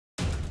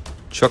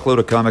Chuckload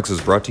of Comics is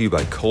brought to you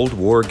by Cold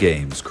War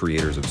Games,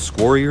 creators of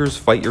Squarriors,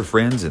 Fight Your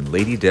Friends, and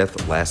Lady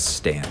Death Last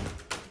Stand.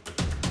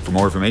 For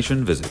more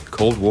information, visit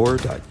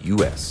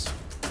coldwar.us.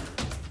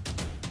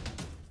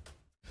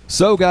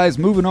 So, guys,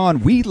 moving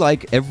on. We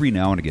like every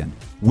now and again,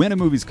 when a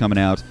movie's coming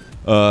out,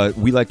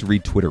 we like to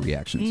read Twitter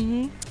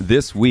reactions.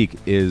 This week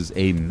is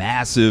a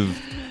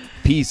massive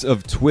piece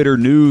of Twitter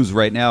news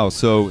right now.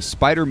 So,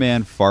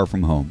 Spider-Man Far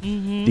From Home.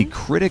 The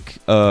critic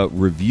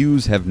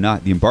reviews have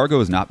not, the embargo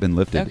has not been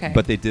lifted,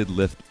 but they did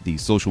lift the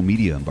social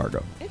media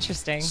embargo.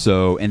 Interesting.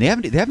 So, and they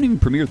haven't even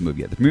premiered the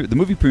movie yet. The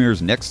movie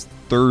premieres next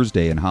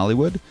Thursday in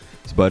Hollywood,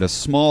 but a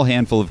small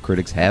handful of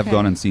critics have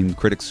gone and seen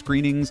critic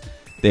screenings.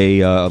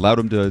 They allowed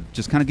them to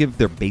just kind of give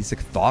their basic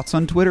thoughts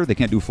on Twitter. They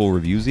can't do full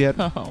reviews yet.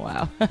 Oh,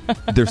 wow.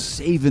 They're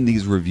saving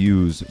these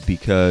reviews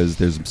because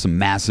there's some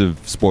massive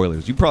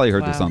spoilers. You probably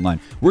heard this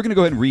online. We're going to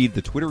go ahead and read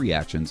the Twitter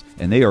reactions,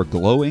 and they are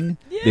glowing.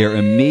 Yay! They are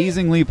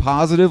amazingly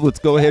positive. Let's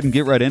go ahead and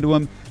get right into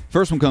them.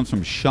 First one comes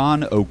from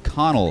Sean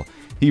O'Connell.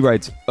 He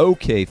writes,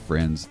 "Okay,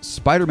 friends,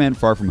 Spider-Man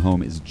Far From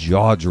Home is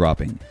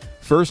jaw-dropping.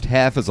 First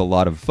half is a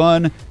lot of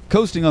fun,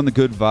 coasting on the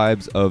good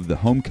vibes of the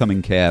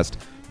Homecoming cast,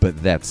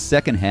 but that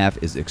second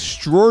half is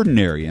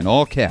extraordinary in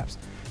all caps,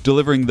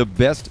 delivering the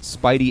best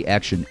Spidey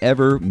action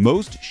ever,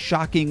 most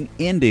shocking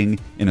ending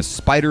in a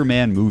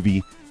Spider-Man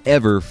movie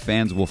ever.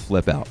 Fans will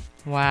flip out."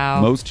 Wow.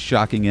 Most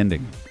shocking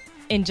ending.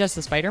 In just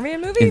a Spider-Man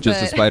movie? In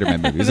just a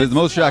Spider-Man movie. It's the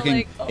most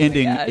shocking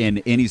ending in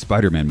any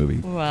Spider-Man movie.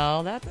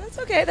 Well, that's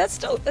okay.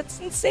 That's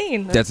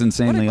insane. That's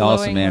insanely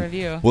awesome, man.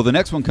 Review. Well, the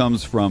next one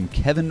comes from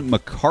Kevin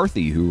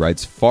McCarthy, who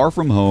writes, "Far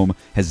From Home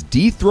has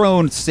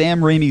dethroned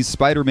Sam Raimi's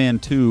Spider-Man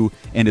 2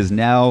 and is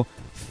now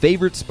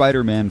favorite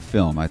Spider-Man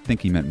film." I think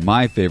he meant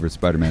my favorite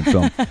Spider-Man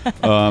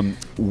film.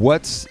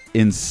 What's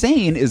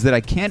insane is that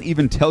I can't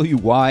even tell you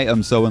why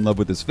I'm so in love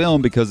with this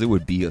film because it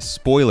would be a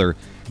spoiler.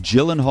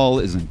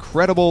 Gyllenhaal is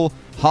incredible.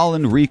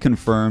 Holland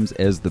reconfirms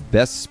as the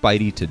best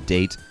Spidey to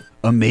date.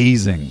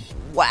 Amazing.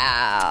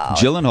 Wow.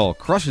 Gyllenhaal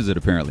crushes it,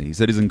 apparently. He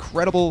said he's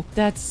incredible.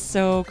 That's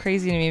so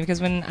crazy to me because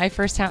when I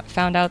first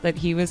found out that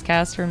he was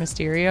cast for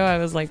Mysterio, I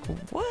was like,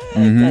 what?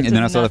 And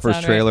then I saw the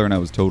first trailer and I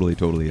was totally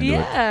into it.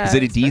 He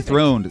said he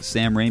dethroned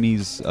Sam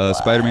Raimi's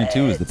Spider-Man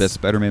 2 as the best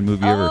Spider-Man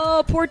movie ever.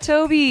 Oh, poor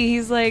Toby.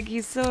 He's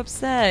so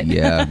upset.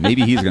 Yeah,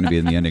 maybe he's going to be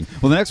in the ending.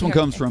 Well, the next one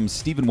comes from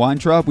Stephen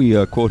Weintraub.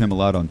 We quote him a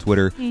lot on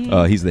Twitter.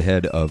 He's the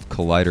head of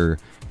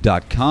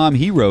Collider.com.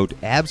 He wrote,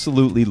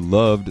 "Absolutely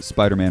loved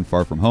Spider-Man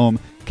Far From Home.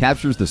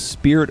 Captures the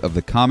spirit of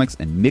the comics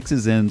and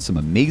mixes in some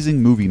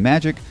amazing movie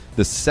magic.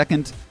 The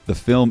second the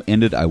film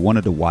ended, I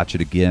wanted to watch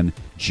it again.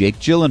 Jake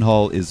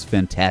Gyllenhaal is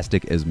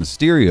fantastic as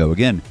Mysterio."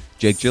 Again,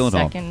 Jake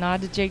Gyllenhaal. Second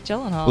nod to Jake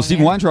Gyllenhaal. Well,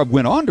 Stephen Weintraub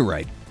went on to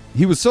write.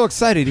 He was so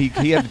excited he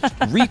had to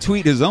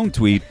retweet his own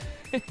tweet.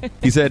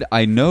 He said,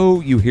 "I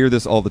know you hear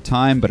this all the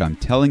time, but I'm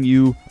telling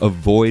you,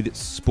 avoid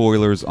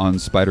spoilers on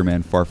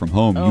Spider-Man Far From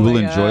Home. You will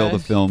enjoy the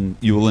film.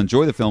 You will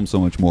enjoy the film so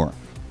much more."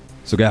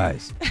 So,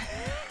 guys,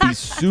 be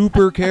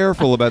super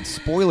careful about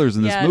spoilers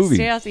in this movie.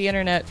 Stay off the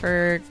internet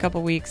for a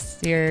couple weeks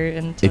here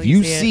until if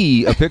you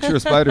see a picture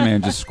of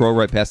Spider-Man, just scroll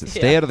right past it.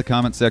 Stay out of the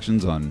comment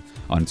sections on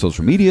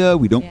social media.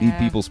 We don't need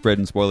people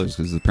spreading spoilers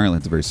because apparently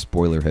it's a very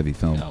spoiler-heavy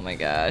film. Oh my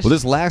gosh. Well,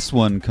 this last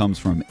one comes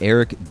from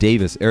Eric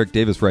Davis. Eric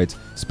Davis writes,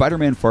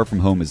 "Spider-Man Far From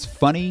Home is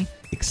funny,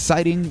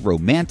 exciting,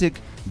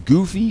 romantic,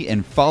 goofy,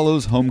 and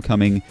follows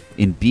Homecoming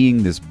in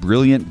being this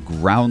brilliant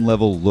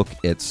ground-level look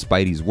at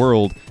Spidey's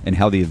world and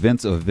how the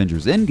events of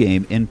Avengers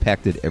Endgame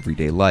impacted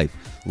everyday life.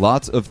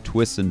 Lots of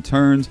twists and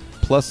turns,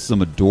 plus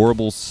some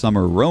adorable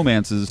summer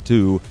romances,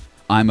 too.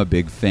 I'm a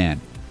big fan."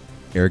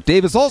 Eric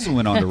Davis also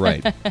went on to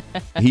write.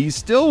 He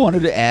still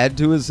wanted to add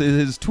to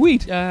his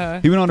tweet. He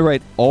went on to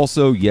write,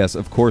 "Also, yes,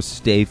 of course,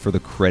 stay for the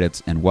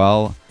credits. And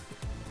while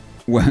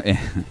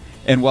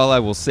I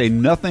will say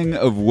nothing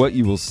of what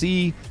you will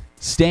see,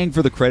 staying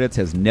for the credits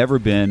has never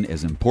been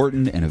as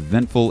important and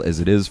eventful as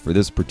it is for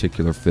this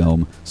particular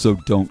film, so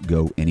don't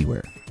go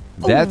anywhere."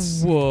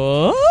 That's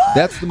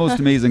the most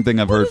amazing thing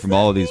I've heard from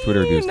all of these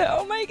Twitter reviews.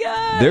 Oh my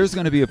god. There's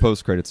going to be a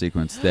post-credit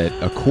sequence that,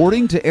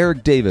 according to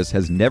Eric Davis,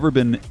 has never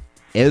been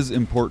as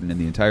important in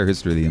the entire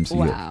history of the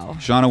MCU. Wow.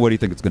 Shauna, what do you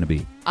think it's going to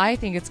be? I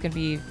think it's going to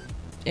be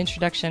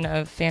introduction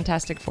of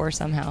Fantastic Four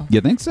somehow.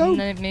 You think so?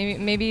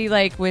 Maybe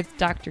like with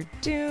Doctor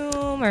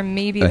Doom, or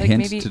maybe a like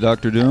hint to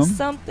Doctor Doom,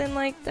 something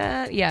like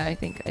that. Yeah, I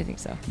think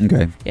so.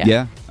 Okay.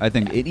 Yeah, I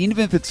think even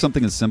if it's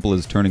something as simple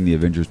as turning the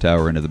Avengers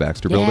Tower into the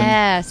Baxter Building,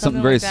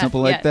 something very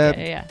simple like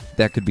that.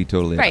 That could be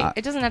totally right.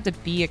 It doesn't have to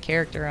be a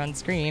character on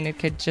screen. It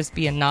could just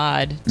be a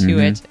nod to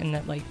it in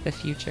the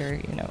future.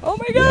 Oh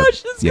my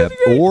gosh, this is gonna be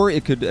great. Or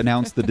it could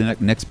announce the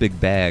next big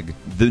bad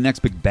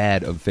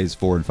of Phase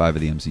 4 and 5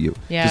 of the MCU.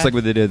 Yeah. Just like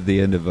what they did at the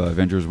end of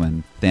Avengers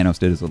when Thanos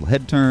did his little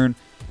head turn.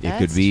 It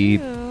could be,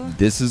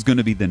 this is going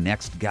to be the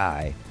next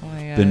guy,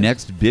 the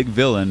next big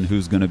villain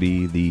who's going to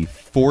be the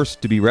force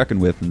to be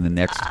reckoned with in the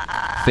next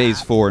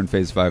Phase 4 and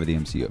Phase 5 of the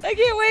MCU. I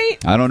can't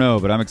wait. I don't know,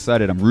 but I'm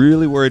excited. I'm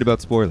really worried about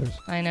spoilers.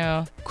 I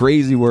know.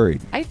 Crazy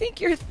worried. I think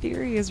your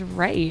theory is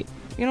right.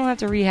 You don't have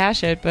to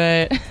rehash it,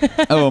 but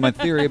Oh, my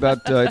theory about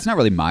it's not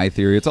really my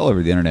theory. It's all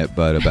over the internet,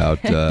 but about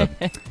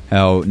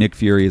how Nick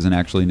Fury isn't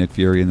actually Nick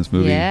Fury in this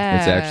movie. Yeah.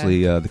 It's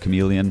actually the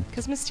Chameleon.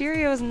 because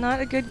Mysterio is not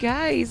a good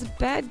guy. He's a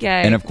bad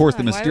guy. And of course,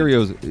 Come the on, why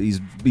would-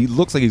 Mysterio's he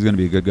looks like he's going to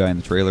be a good guy in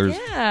the trailers.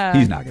 Yeah.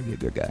 He's not going to be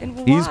a good guy. And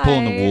He's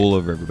pulling the why? wool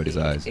over everybody's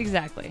eyes.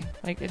 Exactly.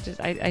 Like it just.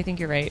 I think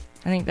you're right.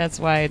 I think that's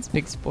why it's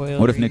big spoiler.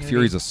 What if Nick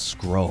Fury's a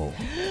Skrull?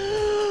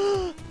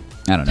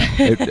 I don't know.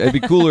 It'd be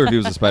cooler if he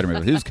was a Spider-Man.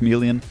 If he was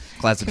Chameleon,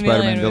 classic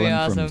Chameleon Spider-Man would be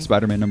villain from awesome.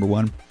 Spider-Man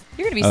 #1.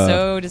 You're gonna be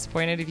so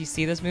disappointed if you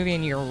see this movie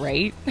and you're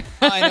right.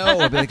 I know.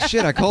 I'd be like,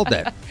 shit, I called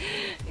that.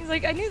 He's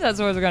like, I knew that's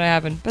what was gonna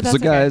happen. But that's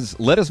So, guys,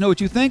 let us know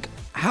what you think.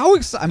 How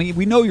excited? I mean,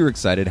 we know you're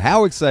excited.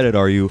 How excited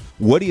are you?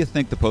 What do you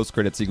think the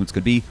post-credit sequence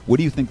could be? What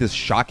do you think this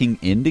shocking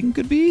ending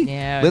could be?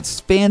 Yeah. Let's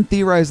fan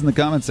theorize in the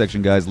comment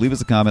section, guys. Leave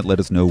us a comment. Let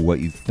us know what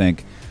you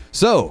think.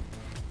 So,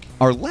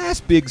 our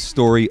last big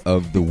story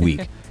of the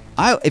week.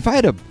 If I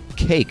had a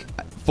cake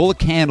full of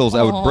candles,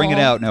 I would bring it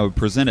out and I would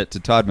present it to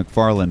Todd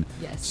McFarlane.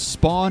 Yes.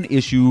 Spawn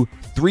issue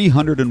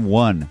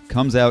 301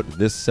 comes out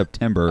this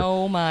September.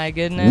 Oh my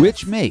goodness.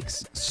 Which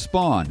makes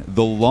Spawn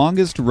the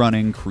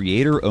longest-running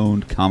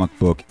creator-owned comic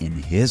book in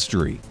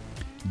history,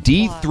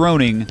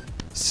 dethroning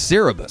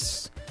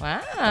Cerebus.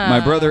 Wow. My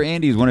brother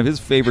Andy's one of his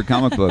favorite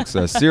comic books.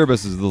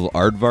 Cerebus is a little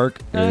aardvark.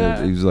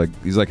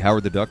 He's like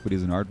Howard the Duck, but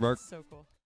he's an aardvark. So cool.